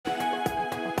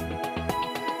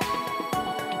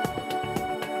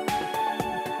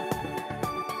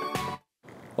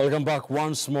Welcome back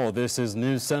once more. This is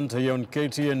News Center here on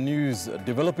KTN News. A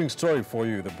developing story for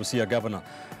you. The Busia governor,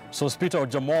 Sospita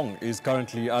Ojaamong, is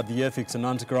currently at the Ethics and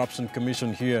Anti-Corruption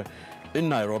Commission here in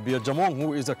Nairobi. Ojaamong,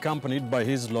 who is accompanied by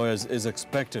his lawyers, is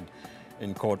expected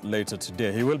in court later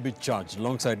today. He will be charged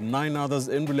alongside 9 others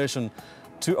in relation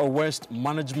to a waste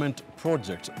management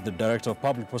project. The Director of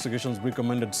Public Prosecutions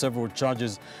recommended several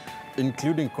charges,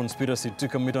 including conspiracy to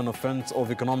commit an offense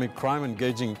of economic crime,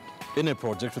 engaging in a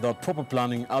project without proper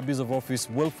planning, abuse of office,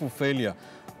 willful failure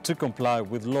to comply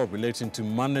with law relating to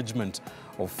management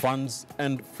of funds,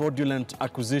 and fraudulent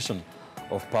acquisition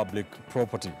of public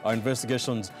property. Our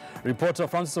investigations reporter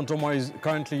Francis Ontoma is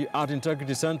currently at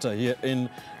Integrity Center here in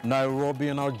Nairobi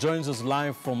and now joins us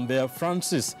live from there.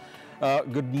 Francis,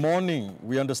 good morning.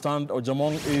 We understand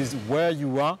Ojaamong is where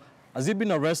you are. Has he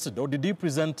been arrested or did he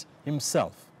present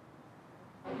himself?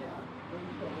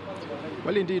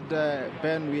 Well, indeed,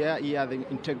 Ben, we are here at the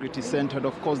Integrity Center.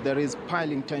 Of course, there is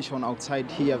piling tension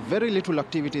outside here. Very little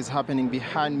activity is happening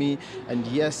behind me. And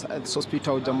yes,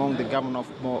 Sospita Ojaamong, the governor of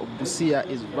Busia,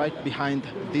 is right behind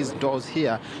these doors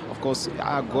here. Of course,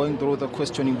 are going through the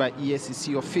questioning by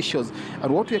EACC officials.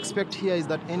 And what we expect here is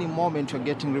that any moment you're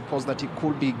getting reports that he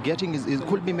could be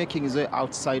making his way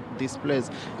outside this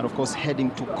place and, of course, heading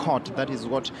to court. That is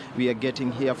what we are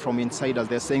getting here from insiders.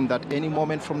 They're saying that any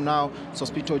moment from now,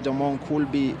 Sospita Ojaamong will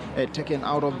be taken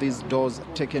out of these doors,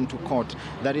 taken to court.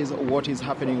 That is what is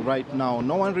happening right now.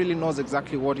 No one really knows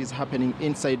exactly what is happening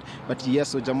inside, but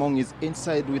yes, Ojaamong is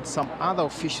inside with some other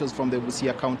officials from the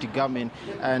Busia County government,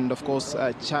 and of course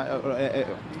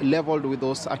leveled with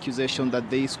those accusations that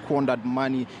they squandered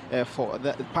money for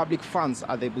the public funds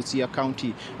at the Busia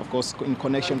County, of course in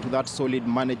connection to that solid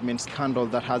management scandal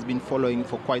that has been following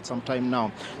for quite some time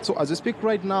now. So as we speak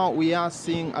right now, we are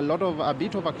seeing a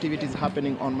bit of activities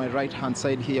happening on my right-hand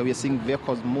side here. We are seeing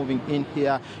vehicles moving in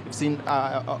here. We've seen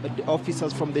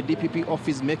officers from the DPP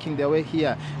office making their way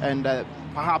here and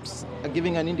perhaps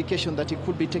giving an indication that he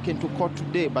could be taken to court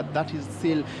today, but that is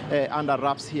still under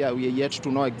wraps here. We are yet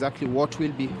to know exactly what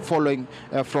will be following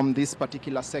from this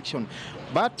particular section.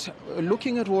 But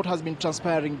looking at what has been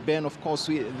transpiring, Ben, of course,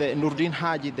 the Nurdin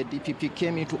Haji, the DPP,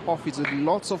 came into office with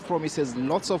lots of promises,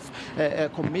 lots of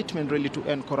commitment really to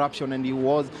end corruption, and he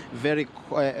was very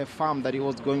firm that he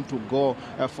was going to go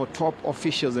for top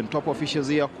officials, and top officials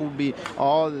here could be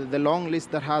all the long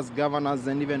list that has governors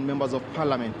and even members of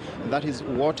parliament. And that is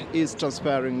what is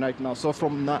transpiring right now. So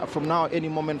from now, any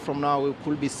moment from now, we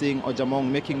could be seeing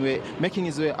Ojaamong making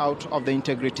his way out of the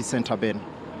Integrity Center, Ben.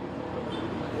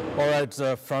 All right,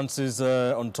 Francis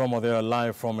Ontoma there,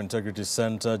 live from Integrity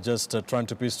Center, just trying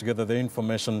to piece together the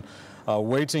information,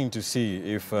 waiting to see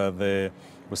if the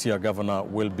Busia governor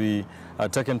will be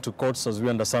taken to courts, as we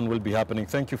understand will be happening.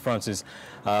 Thank you, Francis.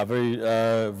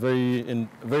 Very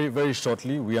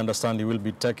shortly, we understand he will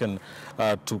be taken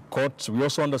to court. We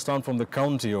also understand from the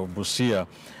county of Busia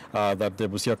that the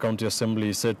Busia County Assembly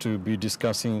is said to be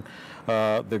discussing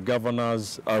the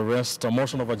governor's arrest. A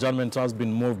motion of adjournment has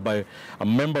been moved by a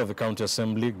member of the County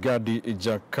Assembly, Gadi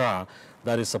Ijaka,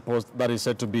 that is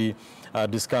said to be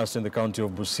discussed in the county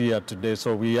of Busia today.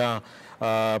 So we are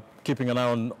keeping an eye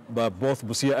on both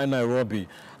Busia and Nairobi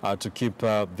to keep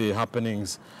the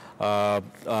happenings,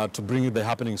 to bring the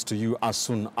happenings to you as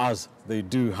soon as they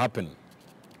do happen.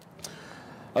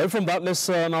 Away from that, let's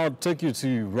now take you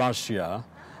to Russia.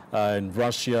 In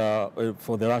Russia,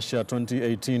 for the Russia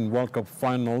 2018 World Cup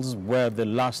finals, where the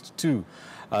last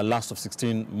of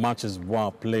 16 matches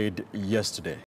were played yesterday.